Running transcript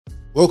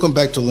Welcome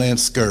back to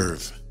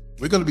Lancescurv.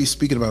 We're going to be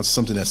speaking about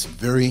something that's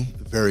very,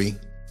 very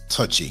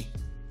touchy,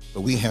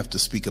 but we have to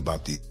speak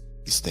about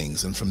these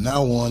things. And from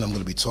now on, I'm going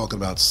to be talking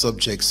about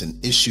subjects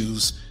and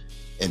issues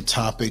and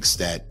topics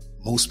that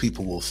most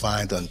people will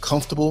find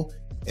uncomfortable,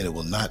 and it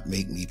will not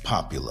make me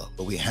popular,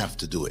 but we have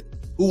to do it.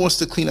 Who wants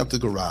to clean up the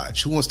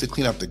garage? Who wants to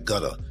clean up the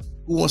gutter?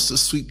 Who wants to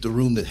sweep the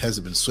room that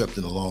hasn't been swept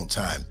in a long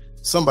time?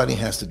 Somebody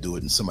has to do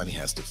it, and somebody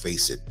has to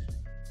face it.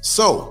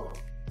 So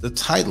the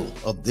title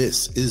of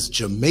this is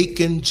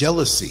Jamaican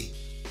Jealousy.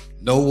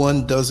 No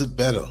one does it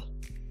better.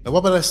 Now, why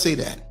would I say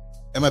that?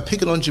 Am I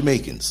picking on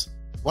Jamaicans?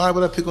 Why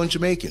would I pick on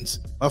Jamaicans?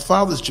 My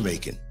father's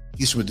Jamaican.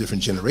 He's from a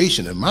different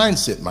generation and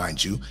mindset,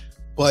 mind you,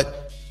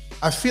 but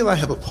I feel I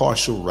have a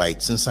partial right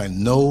since I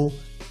know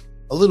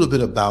a little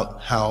bit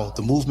about how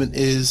the movement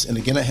is. And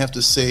again, I have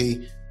to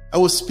say, I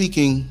was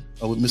speaking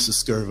with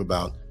Mrs. Scurv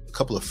about a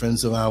couple of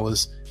friends of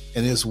ours,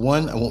 and there's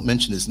one, I won't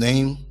mention his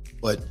name,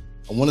 but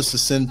I want us to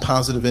send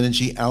positive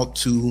energy out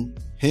to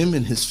him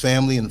and his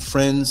family and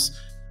friends.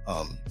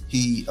 I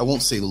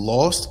won't say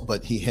lost,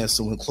 but he has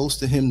someone close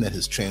to him that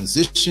has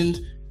transitioned,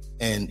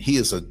 and he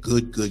is a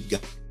good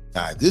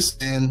guy. This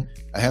man,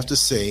 I have to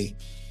say,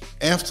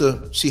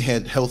 after she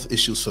had health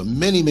issues for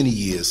many, many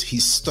years, he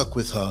stuck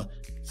with her,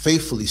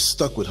 faithfully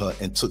stuck with her,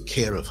 and took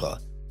care of her.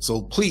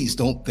 So please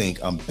don't think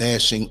I'm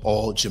bashing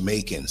all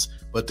Jamaicans,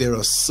 but there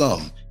are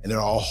some, and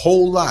there are a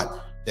whole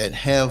lot that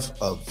have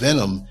a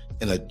venom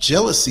and a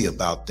jealousy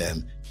about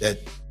them that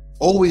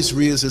always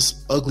rears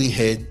its ugly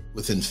head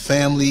within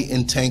family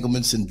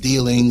entanglements and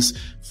dealings,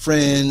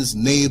 friends,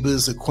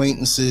 neighbors,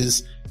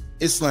 acquaintances.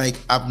 It's like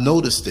I've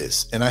noticed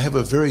this, and I have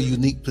a very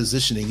unique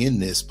positioning in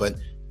this, but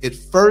at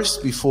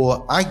first,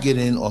 before I get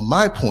in on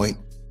my point,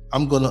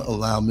 I'm going to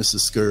allow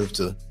Mrs. Scurv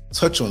to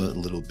touch on it a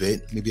little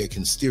bit. Maybe I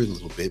can steer it a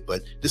little bit,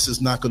 but this is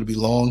not going to be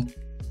long.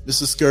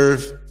 Mrs.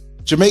 Scurv,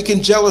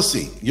 Jamaican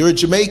jealousy. You're a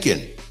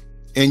Jamaican,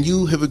 and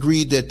you have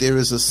agreed that there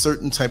is a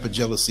certain type of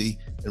jealousy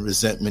and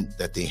resentment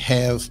that they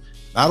have.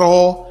 Not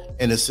all,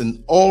 and it's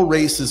in all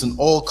races and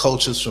all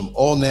cultures from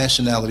all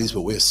nationalities,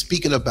 but we're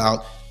speaking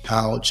about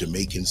how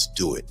Jamaicans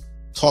do it.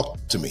 Talk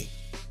to me.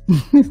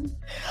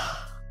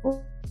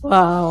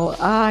 Wow,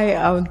 I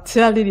am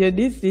telling you,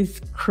 this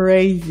is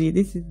crazy.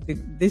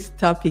 This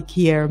topic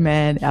here,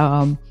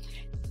 man,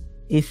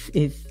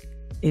 is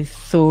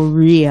so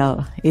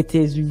real. It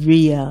is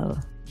real.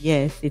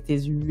 Yes, it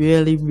is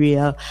really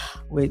real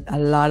with a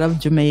lot of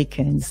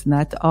Jamaicans,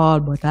 not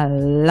all, but a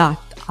lot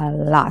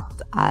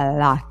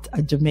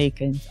of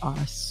Jamaicans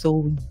are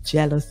so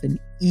jealous and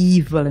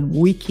evil and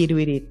wicked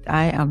with it.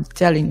 I am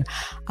telling you,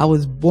 I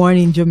was born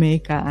in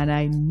Jamaica and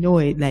I know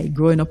it. Like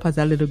growing up as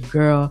a little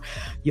girl,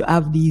 you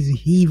have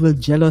these evil,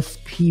 jealous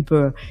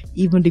people,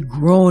 even the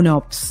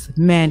grown-ups.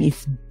 Man,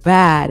 it's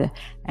bad.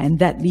 And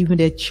that even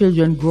their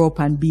children grow up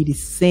and be the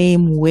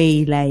same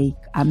way,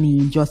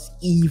 just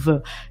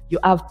evil. You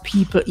have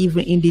people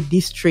even in the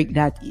district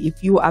that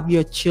if you have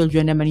your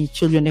children, and your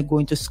children are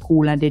going to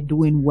school and they're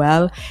doing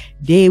well,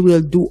 they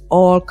will do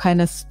all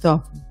kind of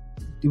stuff,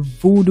 the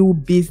voodoo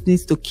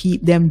business to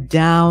keep them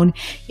down.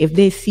 If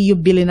they see you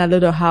building a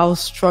little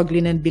house,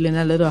 struggling and building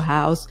a little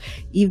house,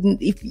 even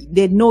if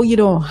they know you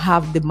don't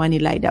have the money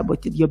like that,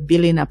 but you're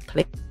building a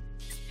place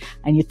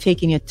and you're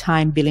taking your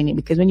time building it,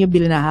 because when you're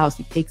building a house,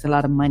 it takes a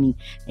lot of money,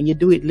 and you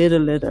do it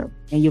little,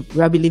 and you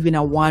probably live in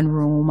a one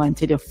room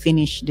until you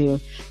finish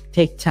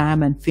take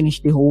time and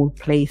finish the whole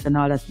place and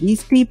all that.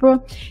 These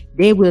people,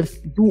 they will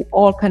do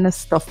all kind of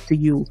stuff to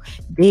you.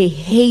 They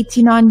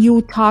hating on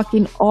you,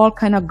 talking all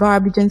kind of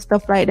garbage and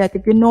stuff like that.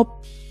 If you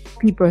know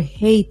people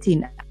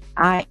hating,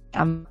 I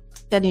am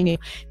telling you,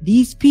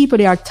 these people,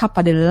 they are top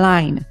of the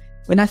line.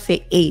 When I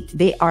say 8,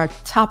 they are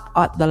top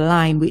of the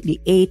line with the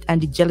 8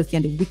 and the jealousy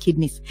and the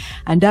wickedness.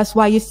 And that's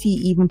why you see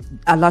even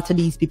a lot of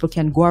these people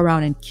can go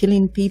around and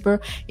killing people.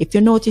 If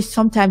you notice,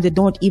 sometimes they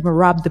don't even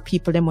rob the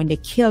people then when they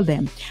kill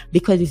them,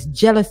 because it's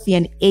jealousy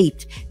and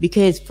 8.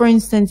 Because, for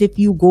instance, if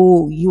you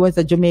as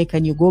a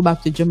Jamaican, you go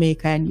back to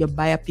Jamaica and you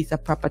buy a piece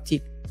of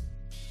property,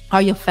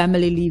 or your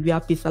family leave you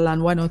a piece of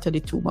land, one out of the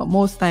two. But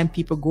most time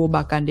people go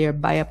back and they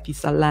buy a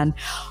piece of land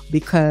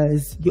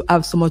because you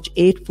have so much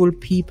hateful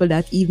people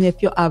that even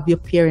if you have your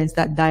parents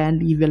that die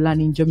and leave your land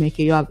in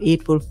Jamaica, you have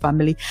hateful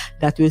family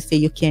that will say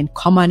you can't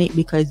come on it,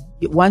 because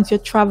once you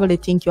travel, they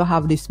think you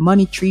have this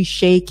money tree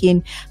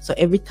shaking. So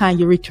every time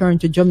you return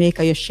to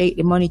Jamaica, you shake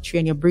the money tree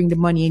and you bring the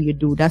money and you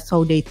do. That's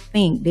how they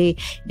think.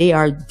 They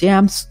are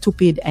damn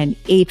stupid and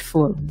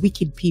hateful,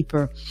 wicked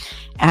people.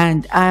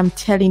 And I'm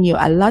telling you,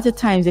 a lot of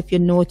times, if you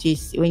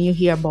notice, when you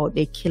hear about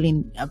they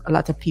killing a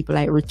lot of people,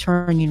 like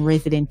returning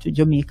resident to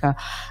Jamaica,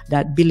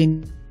 that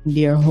building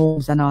their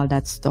homes and all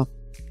that stuff,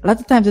 a lot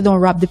of times they don't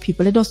rob the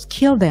people, they just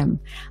kill them.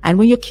 And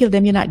when you kill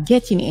them, you're not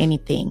getting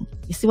anything.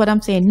 You see what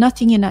I'm saying?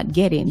 Nothing you're not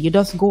getting. You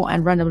just go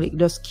and randomly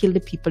just kill the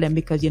people then,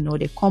 because you know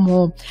they come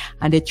home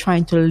and they're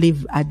trying to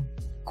live a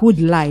good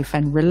life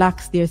and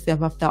relax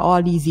themselves after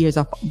all these years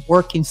of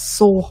working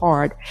so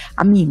hard.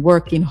 I mean,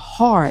 working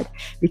hard,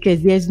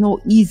 because there's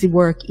no easy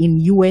work in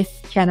US,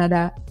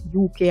 Canada,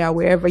 UK or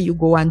wherever you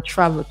go and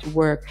travel to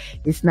work,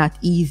 it's not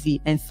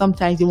easy. And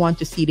sometimes you want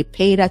to see the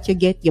pay that you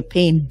get. You're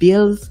paying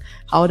bills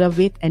out of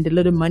it, and the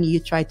little money you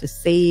try to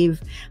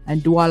save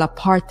and do all a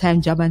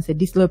part-time job and say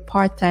this little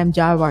part-time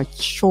job or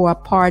show a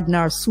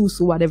partner or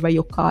susu, whatever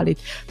you call it,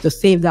 to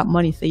save that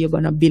money. So you're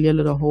going to build your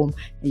little home,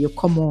 and you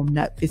come home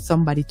not with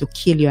somebody to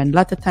kill you. And a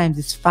lot of times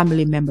it's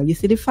family member. You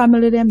see the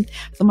family, them,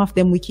 some of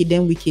them wicked,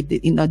 they're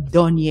not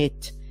done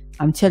yet.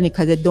 I'm telling you,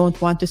 because they don't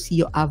want to see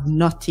you have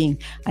nothing,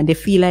 and they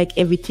feel like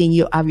everything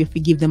you have, you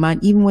forgive them.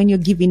 And even when you're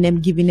giving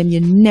them, you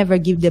never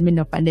give them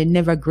enough, and they're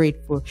never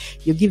grateful.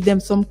 You give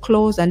them some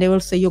clothes, and they will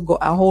say you go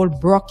a whole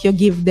brock you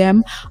give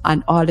them,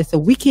 and all this. So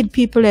wicked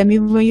people, them,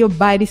 even when you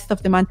buy this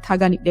stuff, them and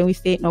tag on it, then we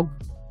say it no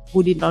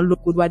good, it don't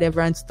look good, whatever,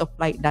 and stuff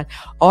like that.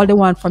 All they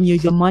want from you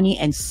is your money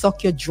and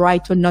suck you dry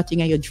to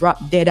nothing, and you drop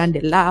dead, and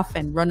they laugh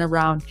and run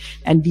around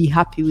and be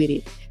happy with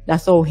it.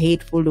 That's how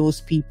hateful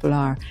those people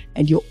are.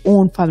 And your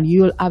own family,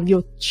 you'll have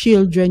your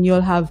children,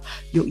 you'll have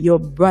your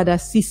brother,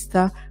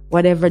 sister,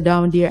 whatever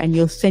down there, and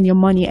you'll send your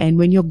money, and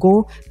when you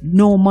go,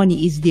 no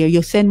money is there.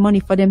 You send money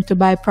for them to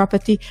buy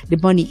property, the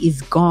money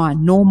is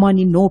gone. No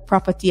money, no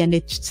property, and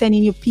they're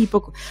sending you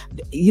people.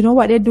 You know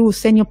what they do?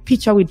 Send you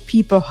picture with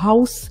people's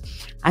house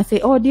and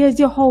say, oh, there's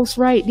your house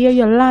right there,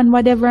 your land,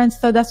 whatever, and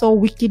stuff. That's how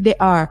wicked they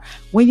are.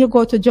 When you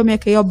go to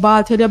Jamaica, your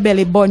ball till your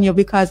belly burn you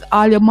because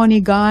all your money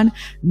gone.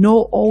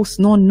 No house,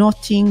 no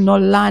nothing, no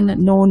land,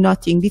 no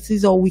nothing. This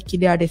is how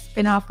wicked they are. They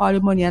spend off all your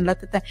money, and a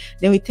lot of time,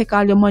 then we take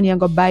all your money and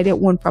go buy their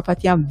own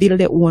property and build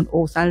their own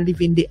house and live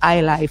in the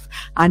high life.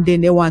 And then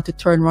they want to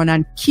turn around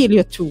and kill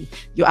you too.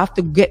 You have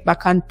to get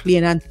back on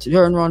plane and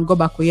turn around, go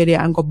back where you're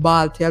there and go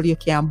ball till you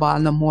can't ball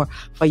no more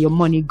for your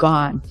money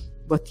gone.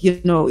 But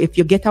you know, if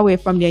you get away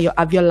from there, you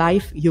have your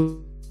life, you're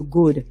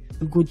good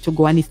to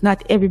go. And it's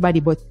not everybody,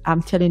 but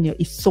I'm telling you,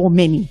 it's so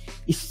many.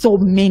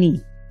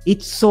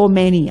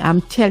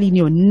 I'm telling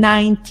you,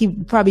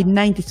 probably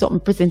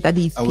 90-something% of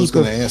these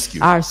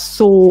people are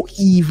so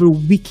evil,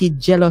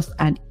 wicked, jealous,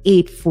 and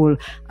hateful.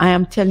 I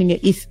am telling you,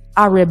 it's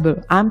horrible.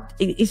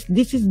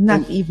 This is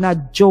not even a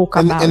joke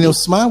about and they'll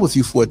smile with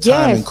you for a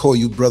time and call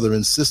you brother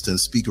and sister and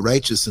speak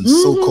righteous and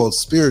so-called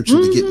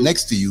spiritual to get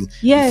next to you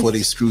before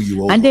they screw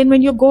you over. And then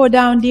when you go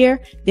down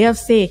there, they'll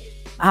say,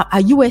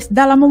 a US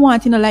dollar I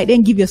want, like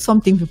then give you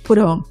something to put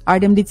on, or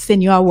them did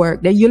send you a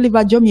work. Then you live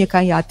at Jamaica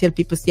and you tell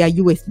people say a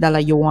US dollar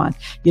you want.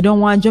 You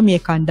don't want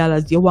Jamaican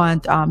dollars, you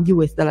want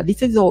US dollar.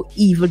 This is how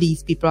evil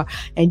these people are.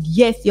 And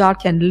yes, y'all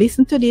can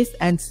listen to this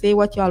and say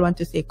what y'all want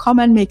to say. Come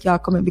and make y'all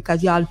comment,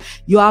 because y'all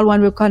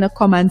want to kind of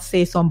come and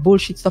say some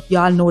bullshit stuff.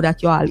 Y'all know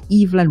that y'all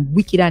evil and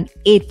wicked and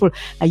hateful,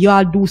 and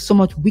y'all do so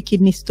much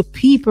wickedness to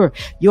people.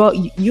 You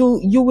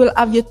will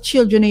have your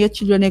children, and your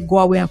children, they go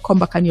away and come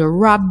back, and you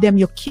rob them,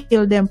 you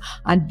kill them,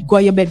 and go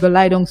to your bed, go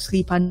lie down,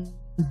 sleep, and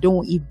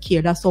don't even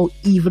care. That's how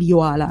evil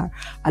you all are,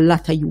 a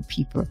lot of you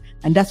people.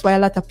 And that's why a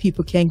lot of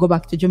people can't go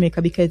back to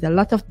Jamaica, because a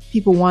lot of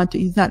people want to,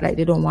 it's not like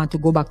they don't want to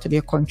go back to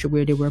their country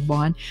where they were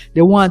born.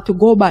 They want to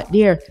go back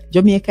there.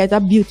 Jamaica is a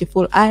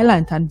beautiful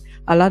island, and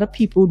a lot of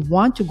people would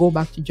want to go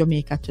back to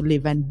Jamaica to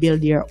live and build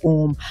their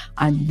home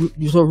and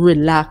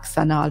relax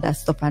and all that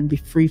stuff and be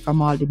free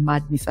from all the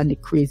madness and the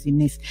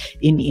craziness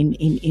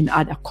in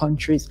other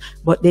countries.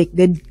 But they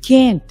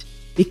can't.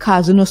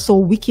 Because so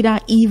wicked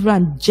and evil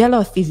and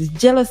jealous. This is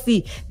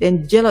jealousy.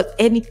 Then jealous.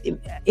 Anything.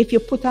 If you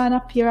put on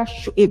a pair of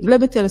shoes, let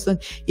me tell you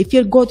something. If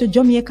you go to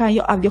Jamaica and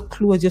you have your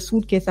clothes, your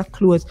suitcase of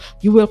clothes,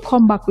 you will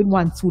come back with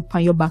one suit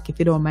on your back if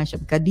you don't mind.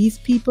 Because these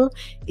people,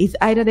 it's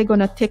either they're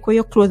gonna take away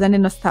your clothes and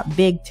then stop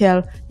beg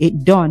till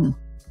it done.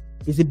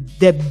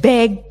 They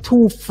beg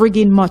too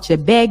friggin' much. They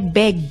beg.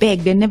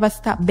 They never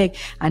stop beg.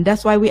 And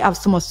that's why we have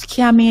so much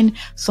scamming,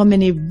 so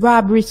many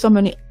robberies, so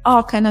many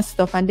all kind of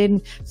stuff. And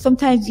then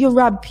sometimes you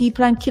rob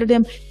people and kill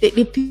them.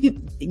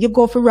 You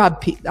go for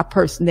rob a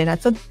person then.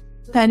 And sometimes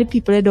the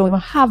people, they don't even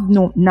have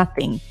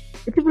nothing.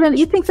 The people,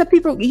 you think that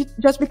people,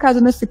 just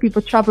because you see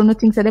people travel, you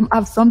think that them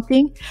have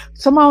something.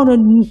 Somehow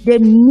they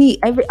need,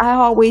 I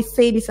always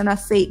say this and I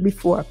say it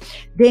before.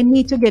 They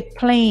need to get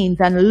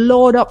planes and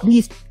load up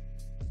these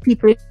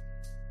people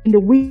in the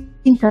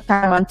winter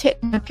time and take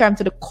them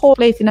to the cold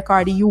place in the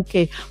car, the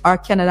UK or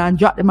Canada, and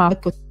drop them off.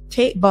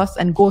 Take bus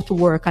and go to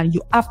work, and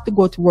you have to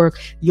go to work.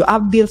 You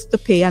have bills to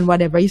pay and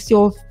whatever. You see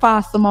how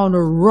fast someone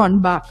will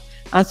run back,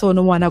 and so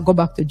no one to go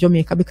back to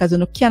Jamaica because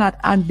you cannot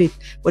handle it.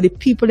 But the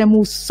people them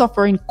who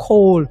suffer in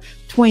cold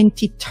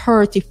 20,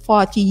 30,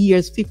 40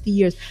 years, 50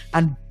 years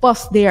and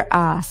bust their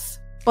ass.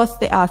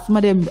 Some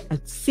of them are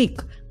sick,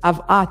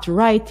 have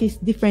arthritis,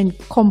 different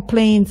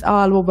complaints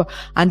all over.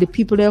 And the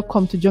people they'll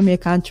come to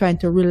Jamaica and trying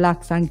to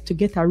relax and to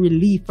get a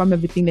relief from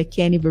everything. They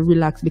can't even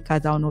relax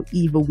because I know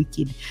evil,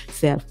 wicked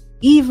self.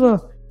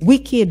 Evil,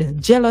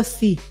 wicked,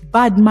 jealousy,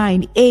 bad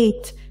mind,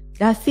 hate.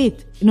 That's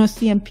it.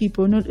 Seeing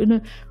people.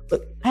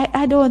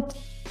 I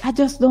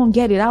just don't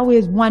get it. I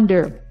always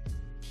wonder,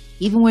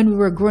 even when we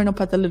were growing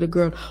up as a little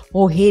girl,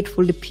 how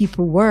hateful the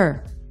people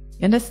were.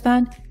 You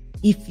understand?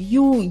 If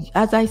you,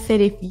 as I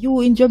said, if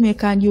you in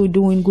Jamaica and you're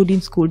doing good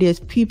in school, there's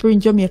people in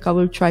Jamaica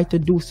will try to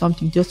do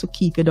something just to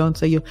keep you down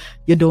so you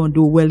don't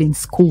do well in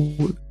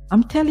school.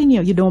 I'm telling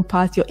you, you don't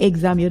pass your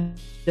exam, you're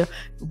the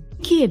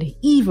kid,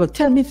 evil.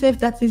 Tell me if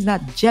that is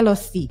not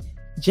jealousy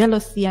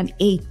and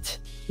hate.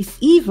 It's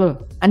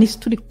evil and it's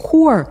to the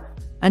core.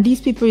 And these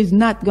people is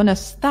not gonna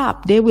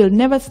stop. They will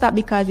never stop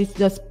because it's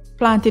just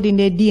planted in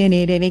their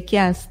DNA. Then they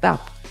can't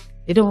stop.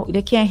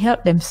 They can't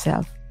help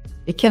themselves.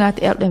 They cannot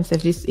help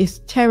themselves. It's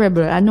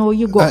terrible. I know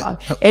you go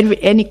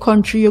any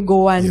country you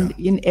go, and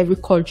in every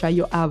culture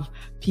you have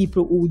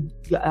people who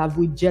you have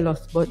with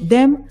jealous, but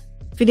them.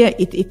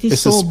 It is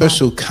it's so a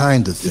special bad.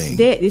 kind of thing.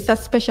 It's a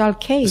special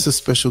case. It's a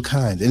special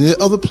kind. And there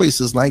are other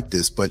places like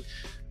this, but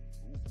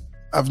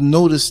I've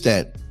noticed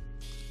that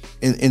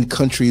in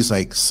countries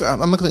like,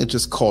 I'm not going to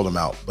just call them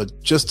out,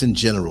 but just in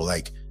general,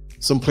 like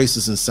some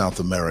places in South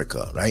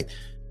America, right,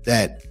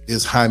 that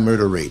there's high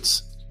murder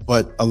rates.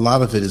 But a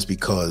lot of it is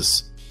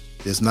because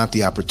there's not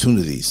the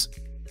opportunities.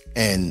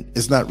 And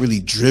it's not really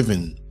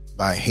driven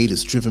by hate.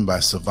 It's driven by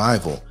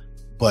survival.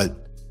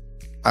 But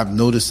I've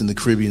noticed in the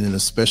Caribbean, and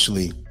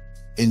especially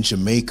in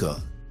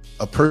Jamaica,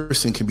 a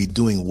person can be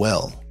doing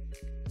well,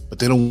 but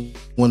they don't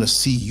want to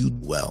see you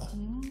well.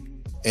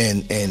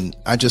 And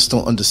I just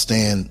don't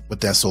understand what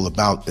that's all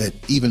about, that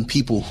even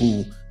people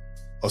who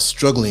are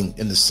struggling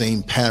in the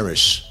same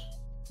parish,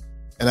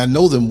 and I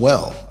know them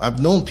well.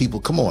 I've known people,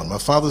 come on, my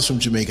father's from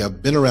Jamaica.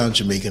 I've been around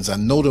Jamaicans. I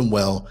know them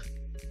well,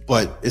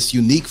 but it's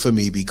unique for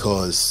me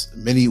because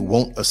many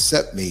won't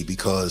accept me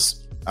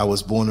because I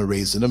was born and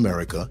raised in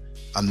America.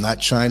 I'm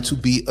not trying to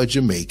be a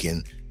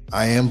Jamaican.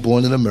 I am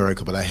born in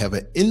America, but I have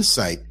an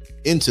insight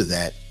into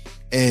that.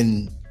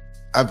 And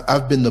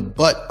I've been the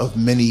butt of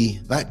many,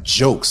 not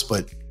jokes,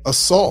 but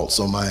assaults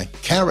on my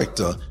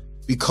character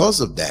because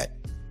of that.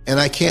 And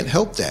I can't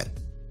help that.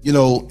 You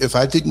know, if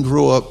I didn't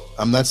grow up,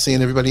 I'm not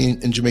saying everybody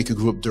in Jamaica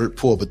grew up dirt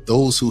poor, but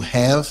those who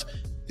have,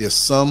 there's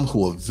some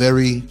who are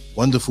very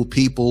wonderful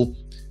people.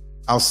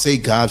 I'll say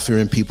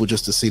God-fearing people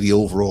just to say the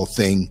overall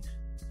thing.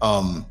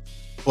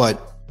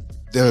 But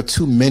there are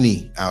too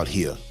many out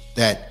here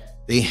that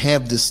they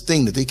have this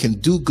thing that they can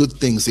do good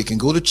things. They can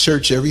go to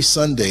church every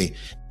Sunday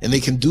and they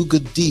can do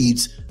good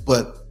deeds.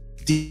 But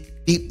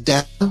deep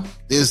down,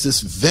 there's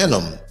this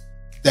venom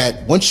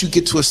that once you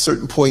get to a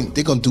certain point,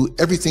 they're going to do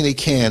everything they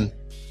can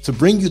to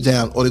bring you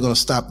down, or they're going to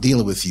stop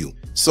dealing with you.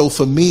 So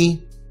for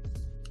me,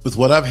 with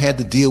what I've had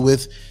to deal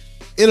with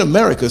in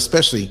America,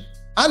 especially,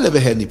 I never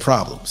had any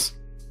problems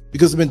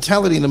because the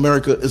mentality in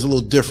America is a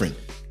little different.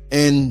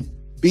 And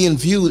being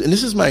viewed, and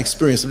this is my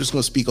experience, I'm just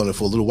going to speak on it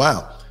for a little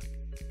while.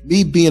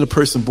 Me being a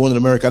person born in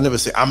America, I never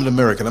say I'm an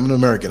American. I'm an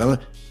American.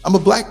 I'm a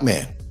black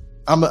man.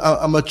 I'm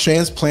a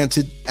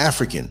transplanted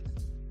African.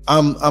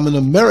 I'm an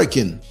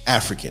American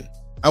African.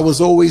 I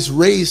was always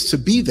raised to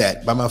be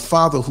that by my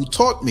father, who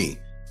taught me.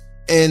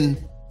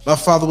 And my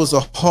father was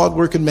a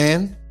hardworking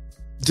man,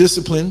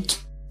 disciplined,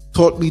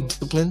 taught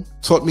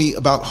me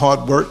about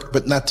hard work,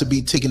 but not to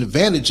be taken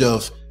advantage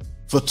of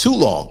for too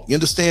long. You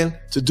understand?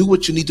 To do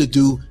what you need to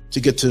do to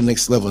get to the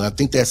next level. And I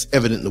think that's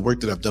evident in the work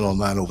that I've done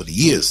online over the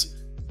years.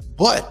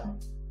 But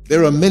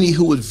there are many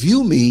who would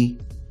view me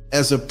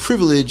as a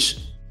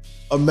privileged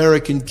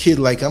American kid,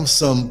 like I'm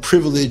some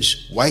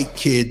privileged white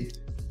kid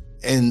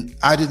and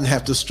I didn't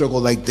have to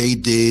struggle like they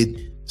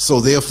did. So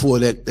therefore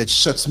that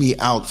shuts me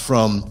out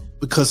from,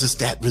 because it's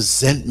that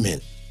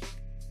resentment.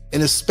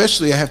 And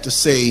especially I have to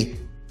say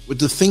with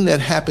the thing that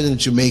happened in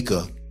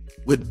Jamaica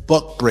with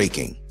buck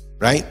breaking,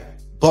 right?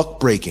 Buck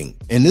breaking.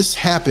 And this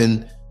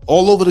happened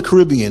all over the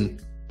Caribbean,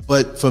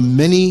 but for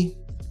many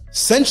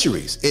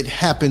centuries, it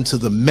happened to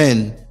the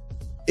men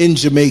in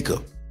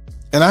Jamaica.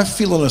 And I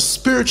feel on a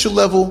spiritual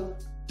level,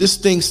 this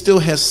thing still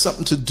has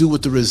something to do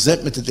with the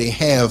resentment that they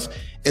have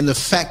and the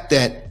fact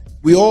that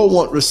we all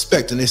want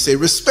respect. And they say,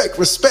 respect,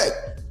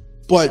 respect.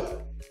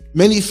 But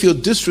many feel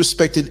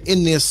disrespected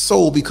in their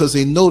soul because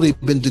they know they've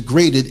been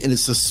degraded, and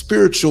it's a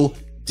spiritual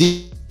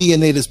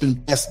DNA that's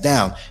been passed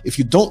down. If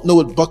you don't know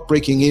what buck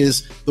breaking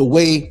is, the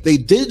way they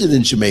did it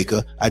in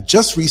Jamaica, I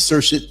just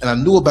researched it and I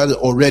knew about it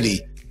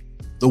already.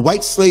 The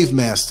white slave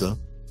master,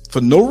 for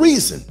no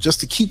reason, just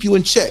to keep you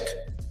in check,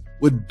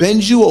 would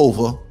bend you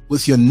over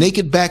with your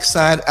naked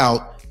backside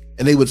out,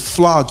 and they would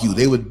flog you.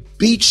 They would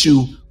beat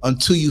you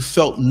until you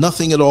felt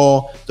nothing at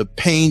all, the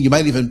pain. You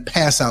might even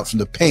pass out from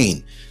the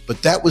pain.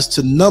 But that was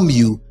to numb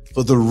you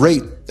for the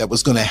rape that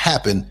was going to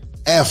happen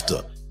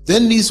after.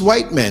 Then these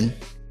white men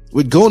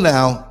would go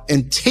now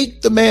and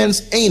take the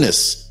man's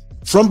anus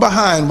from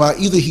behind while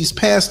either he's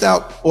passed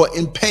out or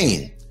in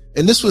pain.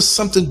 And this was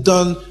something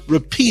done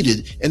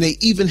repeated. And they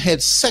even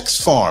had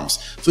sex farms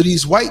for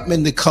these white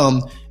men to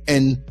come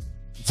and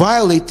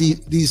violate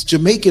these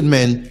Jamaican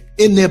men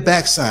in their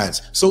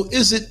backsides. So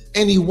is it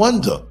any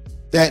wonder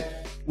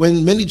that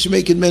when many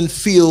Jamaican men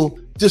feel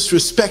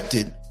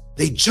disrespected,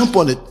 they jump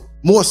on it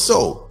more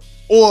so?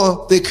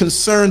 Or they're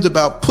concerned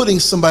about putting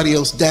somebody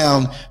else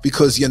down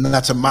because you're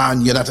not a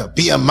man, you're not a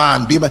be a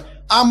man, be a man.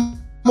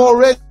 I'm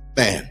already a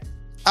man.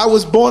 I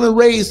was born and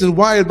raised and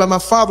wired by my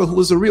father, who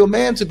was a real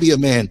man, to be a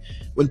man.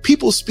 When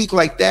people speak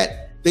like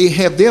that, they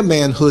have their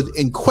manhood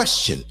in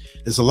question.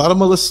 There's a lot of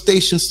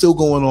molestation still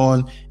going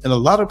on, and a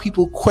lot of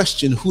people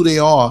question who they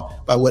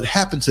are by what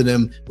happened to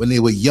them when they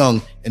were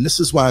young. And this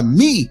is why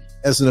me,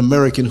 as an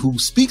American who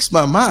speaks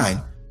my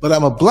mind, but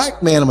I'm a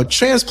black man, I'm a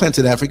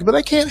transplanted African, but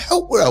I can't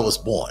help where I was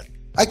born.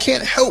 I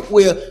can't help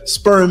where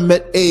sperm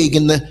met egg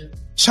and the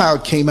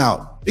child came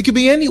out. It could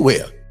be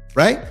anywhere,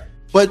 right?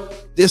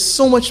 But there's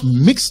so much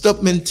mixed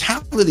up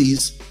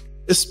mentalities,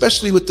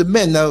 especially with the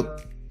men. Now,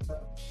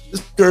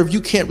 Lancescurv, you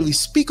can't really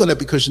speak on that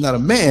because you're not a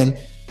man,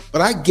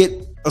 but I get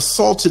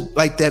assaulted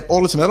like that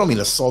all the time. I don't mean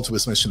assaulted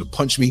with somebody should have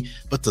punched me,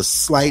 but the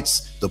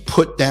slights, the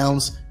put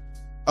downs,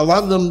 a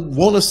lot of them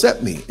won't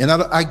accept me. And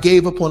I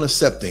gave up on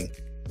accepting.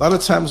 A lot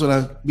of times when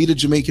I meet a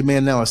Jamaican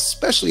man now,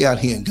 especially out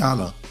here in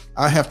Ghana,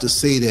 I have to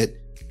say that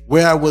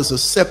where I was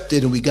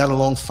accepted and we got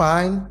along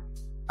fine,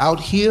 out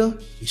here,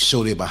 they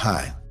show their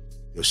behind.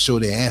 They'll show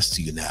their ass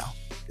to you now.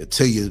 They'll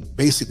tell you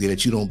basically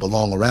that you don't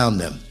belong around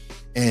them.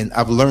 And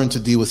I've learned to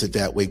deal with it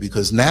that way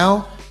because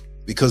now,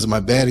 because of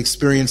my bad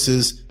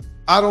experiences,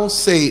 I don't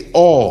say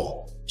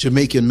all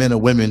Jamaican men or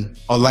women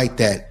are like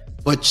that,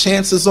 but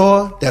chances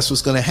are that's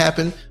what's going to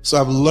happen. So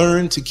I've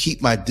learned to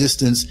keep my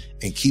distance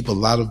and keep a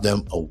lot of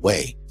them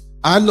away.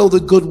 I know the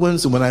good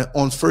ones, and when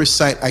on first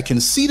sight, I can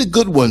see the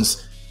good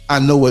ones, I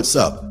know what's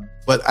up.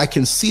 But I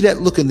can see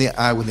that look in their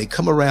eye when they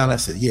come around. I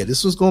said, yeah,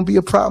 this was going to be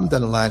a problem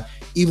down the line,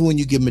 even when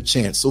you give them a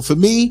chance. So for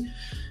me,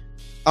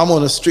 I'm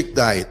on a strict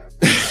diet.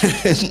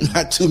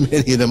 Not too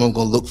many of them I'm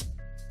going to look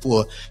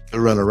for to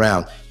run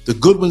around. The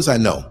good ones I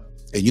know.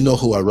 And you know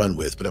who I run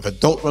with. But if I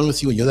don't run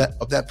with you and you're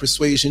of that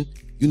persuasion,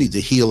 you need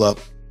to heal up.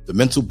 The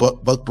mental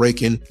buck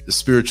breaking, the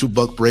spiritual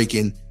buck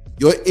breaking.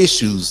 Your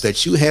issues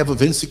that you have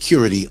of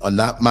insecurity are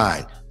not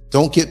mine.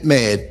 Don't get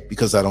mad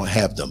because I don't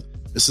have them.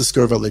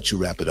 Lancescurv, I'll let you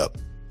wrap it up.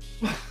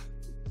 Wrap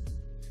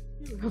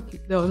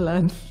it down,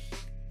 Lance.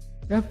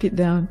 Wrap it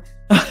down.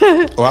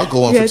 Oh, I'll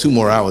go on for 2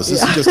 more hours.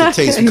 This is just a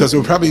taste because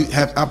I'll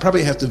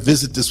probably have to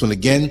visit this one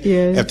again.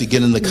 Yes. Have to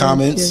get in the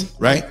comments,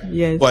 right?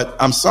 Yes. But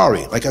I'm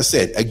sorry. Like I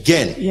said,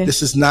 again,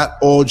 this is not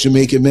all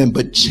Jamaican men,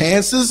 but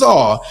chances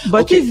are.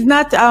 But okay. It's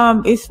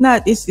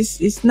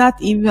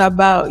not even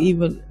about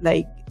even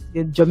like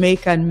the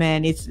Jamaican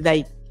man. It's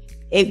like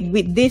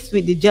with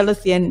the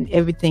jealousy and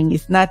everything.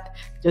 It's not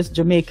just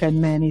Jamaican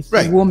men. It's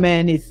right.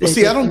 Women. I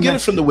don't get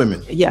it from the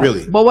women. Yeah.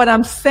 Really. But what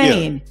I'm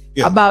saying.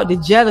 Yeah. About the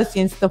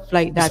jealousy and stuff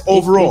like that.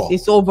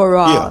 It's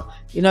overall. Yeah.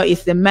 You know,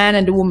 it's the man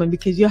and the woman,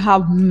 because you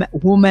have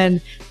women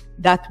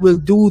that will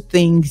do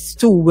things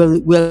too,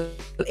 will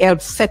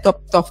help set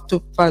up stuff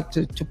to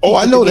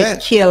I know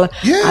that. Kill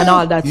and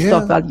all that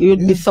stuff.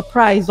 You'd be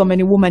surprised how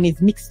many women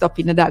is mixed up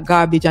in that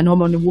garbage and how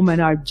many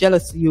women are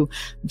jealous of you.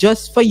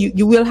 Just for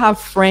you will have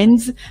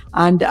friends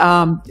and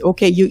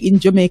you in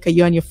Jamaica,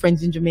 you and your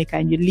friends in Jamaica,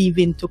 and you're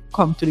leaving to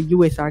come to the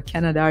US or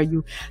Canada,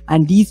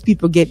 and these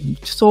people get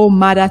so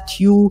mad at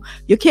you.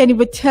 You can't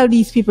even tell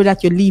these people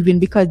that you're leaving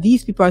because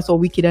these people are so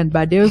wicked and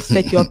bad. They'll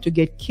set you up to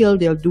get killed.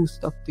 They'll do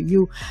stuff to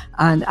you.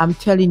 And I'm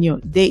telling you,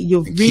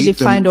 you really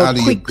find out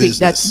quick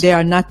that they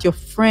are not your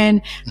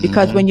friend,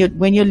 because when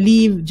you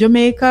leave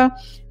Jamaica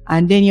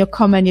and then you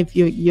come, and if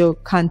you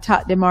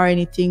contact them or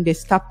anything, they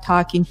stop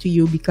talking to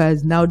you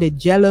because now they're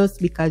jealous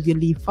because you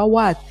leave for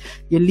what?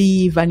 You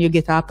leave and you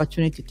get an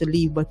opportunity to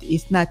leave, but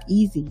it's not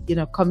easy. You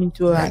know, coming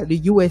to the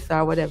US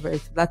or whatever,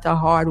 it's a lot of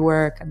hard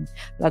work and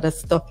a lot of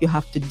stuff you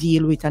have to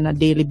deal with on a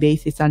daily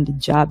basis, and the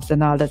jobs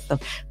and all that stuff.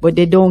 But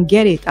they don't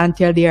get it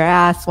until they're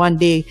asked one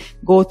day,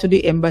 go to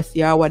the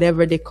embassy or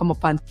whatever, they come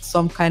upon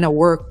some kind of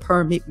work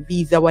permit,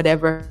 visa,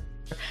 whatever,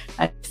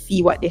 and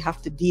see what they have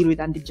to deal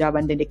with on the job,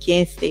 and then they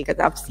can't stay, because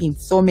I've seen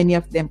so many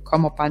of them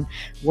come up on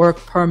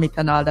work permit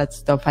and all that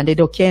stuff, and they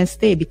can't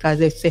stay because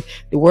they say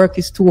the work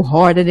is too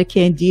hard and they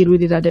can't deal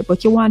with it.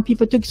 But you want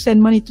people to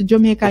send money to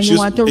Jamaica, and you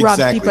want to rob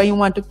people, and you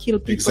want to kill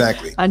people,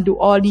 and do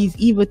all these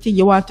evil things.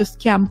 You want to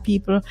scam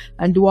people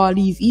and do all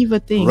these evil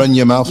things. Run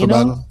your mouth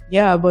about them.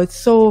 Yeah, but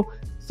so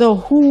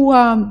who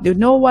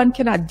no one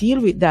cannot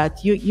deal with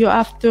that. You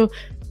have to.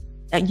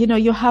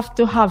 You have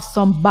to have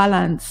some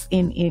balance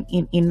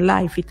in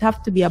life. It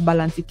have to be a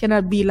balance. It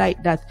cannot be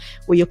like that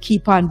where you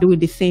keep on doing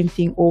the same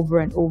thing over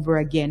and over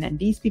again. And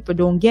these people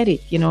don't get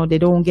it. They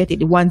don't get it.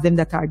 The ones them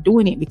that are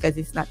doing it, because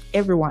it's not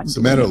everyone. It's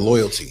a matter of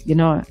loyalty. A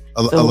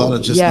lot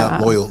of just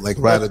not loyal, like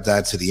ride or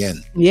die to the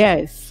end.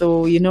 Yes.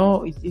 So,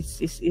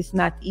 it's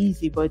not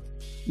easy, but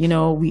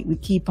we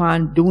keep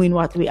on doing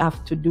what we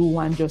have to do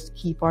and just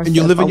keep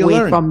ourselves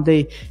away from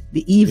the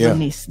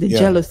evilness, the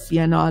jealousy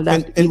and all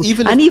that. And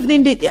even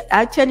in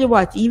I tell you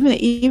what, even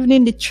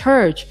in the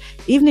church,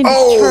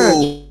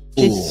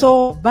 it's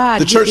so bad.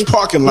 The church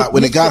parking lot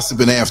when they're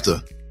gossiping after.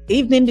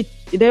 Even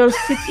they'll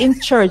sit in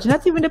church,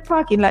 not even the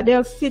parking lot,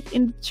 they'll sit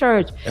in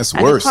church. That's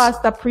and worse. The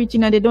pastor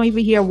preaching, and they don't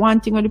even hear one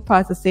thing what the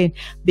pastor saying,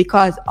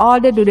 because all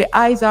they do, the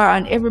eyes are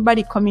on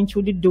everybody coming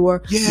through the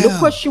door. Yeah.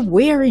 Look what she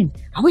wearing.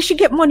 I wish she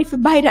get money for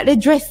buy that the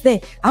dress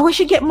there. I wish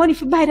she get money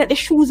for buy that the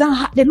shoes and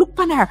hat. They look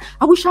on her.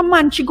 I wish a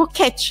man she go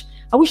catch.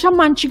 I wish a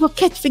man should go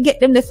catch forget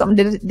them. There's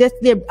something that's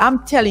there.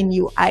 I'm telling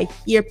you, I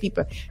hear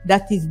people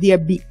that is their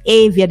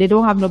behavior. They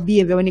don't have no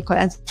behavior when it comes.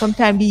 And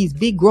sometimes these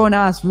big grown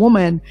ass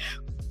women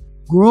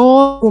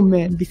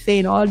be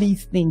saying all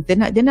these things. They're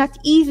not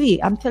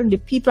easy. I'm telling you,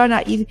 the people are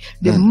not easy.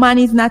 The man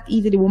is not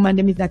easy. The woman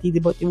them is not easy.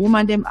 But the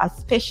woman them are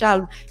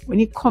special. When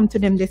you come to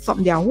them, there's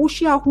something there. Who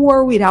she are, who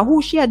are with her,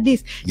 who she are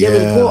this. They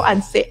will go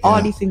and say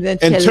all these things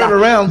and tell turn her,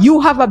 around. You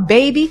have a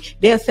baby.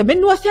 They'll say, me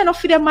no say enough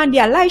for the man.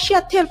 They lie. She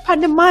a tell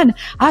pan the man.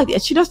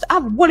 She just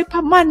have worry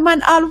pan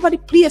man all over the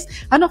place.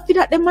 And not for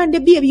that the man the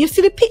baby. You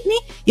see the pitney?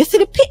 You see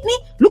the pitney?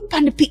 Look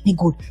pan the pitney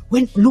good.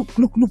 Look.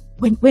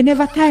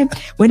 Whenever time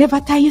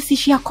you see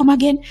she a come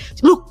again,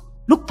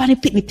 look pan the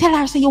pitney. Tell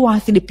her say you want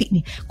to see the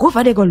pitney. Go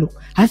over there, go look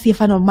and see if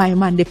I know my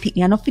man the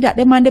pitney. And not for that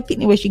the man the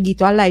pitney where she get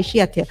to a lie. She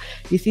a tell.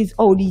 This is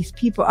how these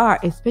people are,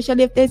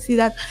 especially if they see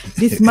that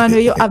this man where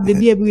you have the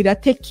baby with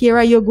that take care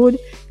of you good,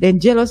 then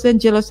jealous. They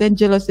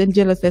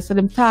so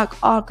them talk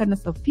all kind of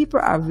stuff. People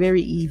are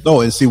very evil.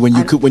 No, and see when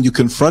you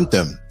confront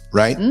them,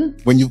 right?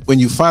 When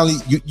you finally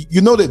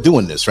you know they're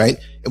doing this, right?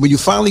 And when you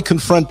finally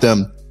confront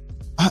them,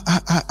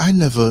 I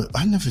never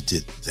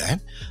did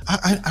that.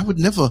 I would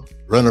never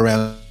run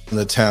around in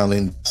the town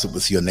and sit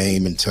with your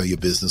name and tell your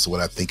business or what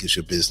I think is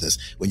your business.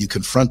 When you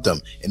confront them,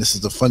 and this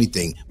is the funny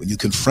thing, when you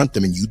confront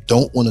them and you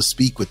don't want to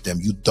speak with them,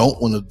 you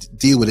don't want to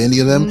deal with any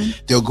of them,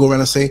 they'll go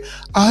around and say,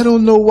 I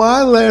don't know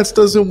why Lance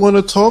doesn't want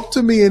to talk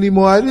to me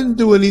anymore. I didn't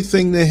do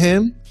anything to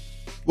him.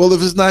 Well,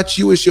 if it's not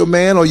you, it's your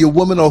man or your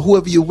woman or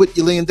whoever you're with,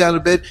 you're laying down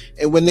in bed,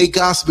 and when they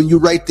gossiping, you're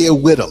right there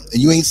with them,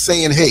 and you ain't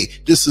saying, hey,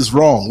 this is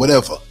wrong,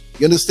 whatever.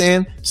 You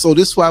understand? So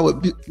this is why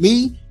with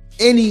me,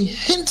 any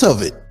hint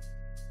of it,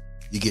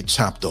 you get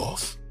chopped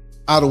off.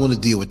 I don't want to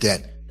deal with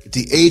that. At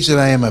the age that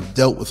I am, I've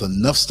dealt with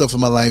enough stuff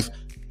in my life.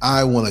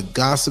 I want a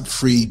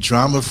gossip-free,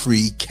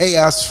 drama-free,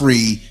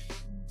 chaos-free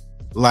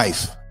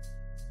life.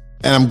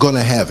 And I'm going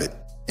to have it.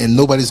 And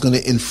nobody's going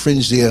to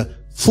infringe their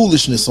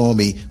foolishness on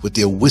me with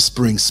their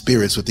whispering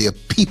spirits, with their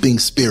peeping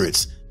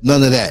spirits.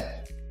 None of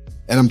that.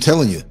 And I'm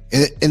telling you,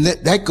 and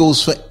that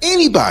goes for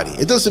anybody.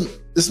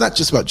 It's not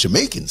just about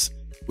Jamaicans.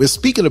 We're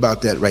speaking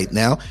about that right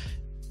now.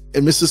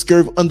 And Mrs.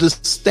 Scurv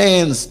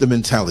understands the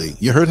mentality.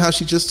 You heard how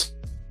she just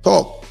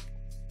talked.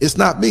 It's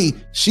not me.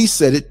 She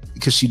said it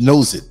because she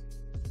knows it.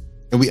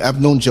 And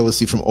I've known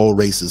jealousy from all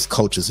races,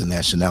 cultures, and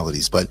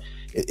nationalities, but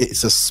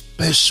it's a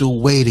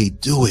special way they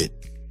do it.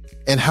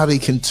 And how they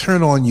can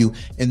turn on you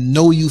and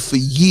know you for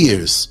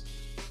years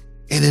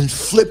and then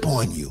flip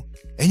on you.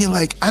 And you're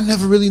like, I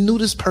never really knew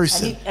this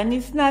person. And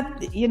it's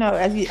not,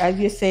 as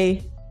you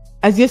say,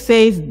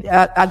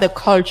 other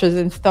cultures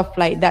and stuff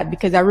like that,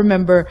 because I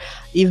remember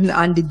even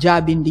on the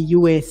job in the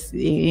US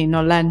in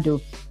Orlando,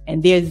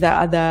 and there's the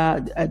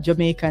other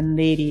Jamaican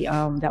lady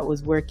that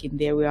was working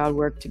there. We all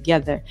worked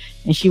together,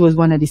 and she was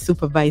one of the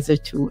supervisors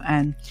too,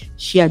 and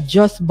she had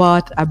just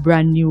bought a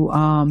brand new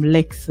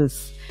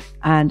Lexus,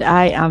 and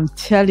I am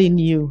telling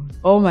you,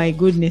 oh my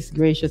goodness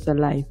gracious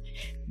alive,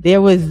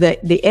 there was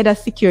the head of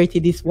security,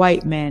 this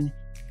white man.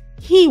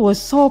 He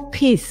was so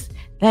pissed,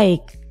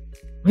 like,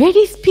 where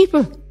these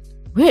people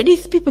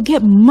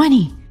get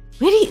money?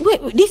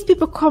 Where these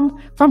people come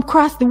from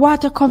across the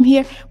water, come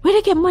here? Where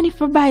they get money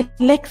for buy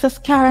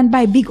Lexus car and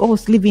buy big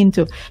house live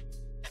into?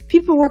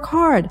 People work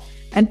hard,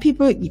 and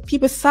people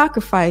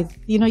sacrifice.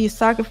 You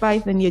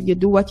sacrifice and you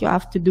do what you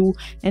have to do,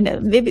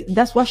 and maybe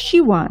that's what she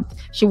wants.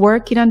 She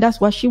working, and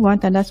that's what she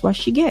wants, and that's what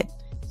she get.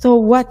 So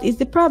what is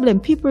the problem?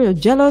 People are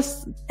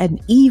jealous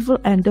and evil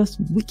and just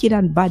wicked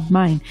and bad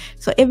mind.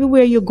 So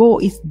everywhere you go,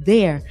 it's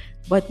there.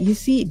 But you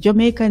see,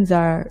 Jamaicans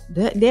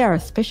they are a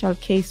special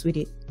case with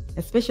it,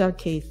 a special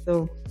case.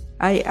 So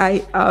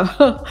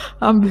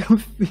I'm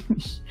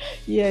finished.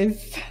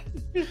 Yes.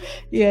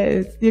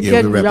 You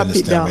can wrap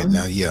it down right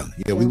now. Yeah.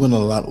 We went a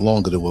lot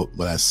longer than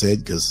what I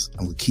said because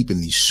I'm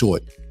keeping these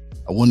short.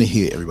 I want to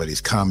hear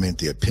everybody's comment,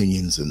 their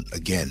opinions, and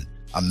again,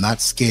 I'm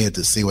not scared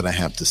to say what I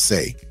have to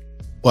say.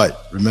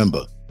 But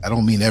remember, I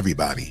don't mean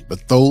everybody,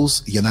 but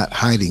those, you're not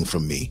hiding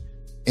from me.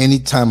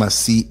 Anytime I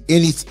see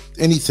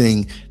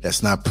anything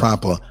that's not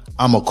proper,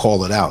 I'm going to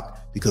call it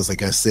out because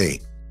like I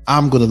say,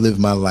 I'm going to live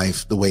my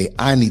life the way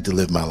I need to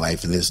live my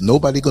life. And there's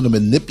nobody going to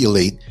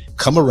manipulate,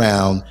 come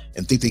around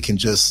and think they can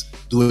just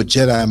do a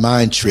Jedi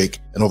mind trick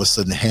and all of a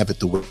sudden have it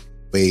the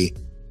way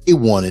they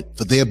want it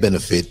for their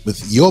benefit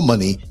with your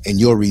money and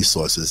your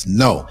resources.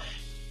 No.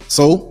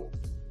 So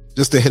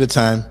just ahead of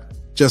time,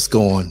 just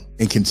go on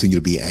and continue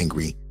to be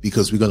angry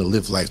because we're going to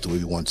live life the way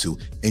we want to.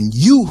 And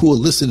you who are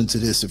listening to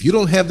this, if you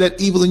don't have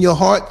that evil in your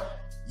heart,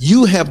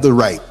 you have the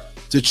right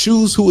to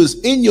choose who is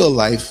in your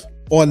life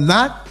or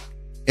not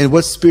and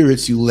what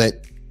spirits you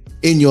let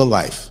in your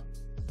life.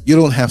 You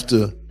don't have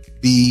to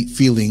be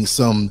feeling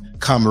some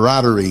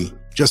camaraderie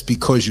just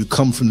because you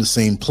come from the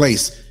same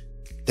place.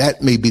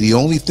 That may be the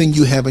only thing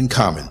you have in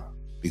common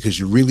because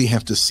you really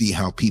have to see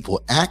how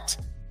people act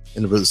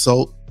and the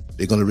result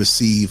they're going to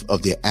receive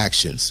of their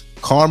actions.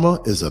 Karma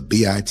is a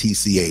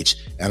bitch,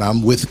 and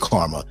I'm with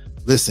karma.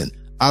 Listen,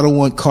 I don't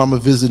want karma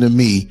visiting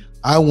me.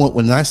 I want,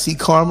 when I see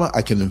Karma,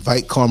 I can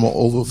invite Karma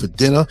over for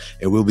dinner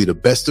and we'll be the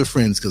best of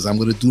friends because I'm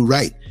going to do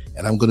right.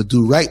 And I'm going to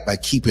do right by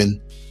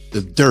keeping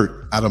the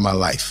dirt out of my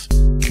life.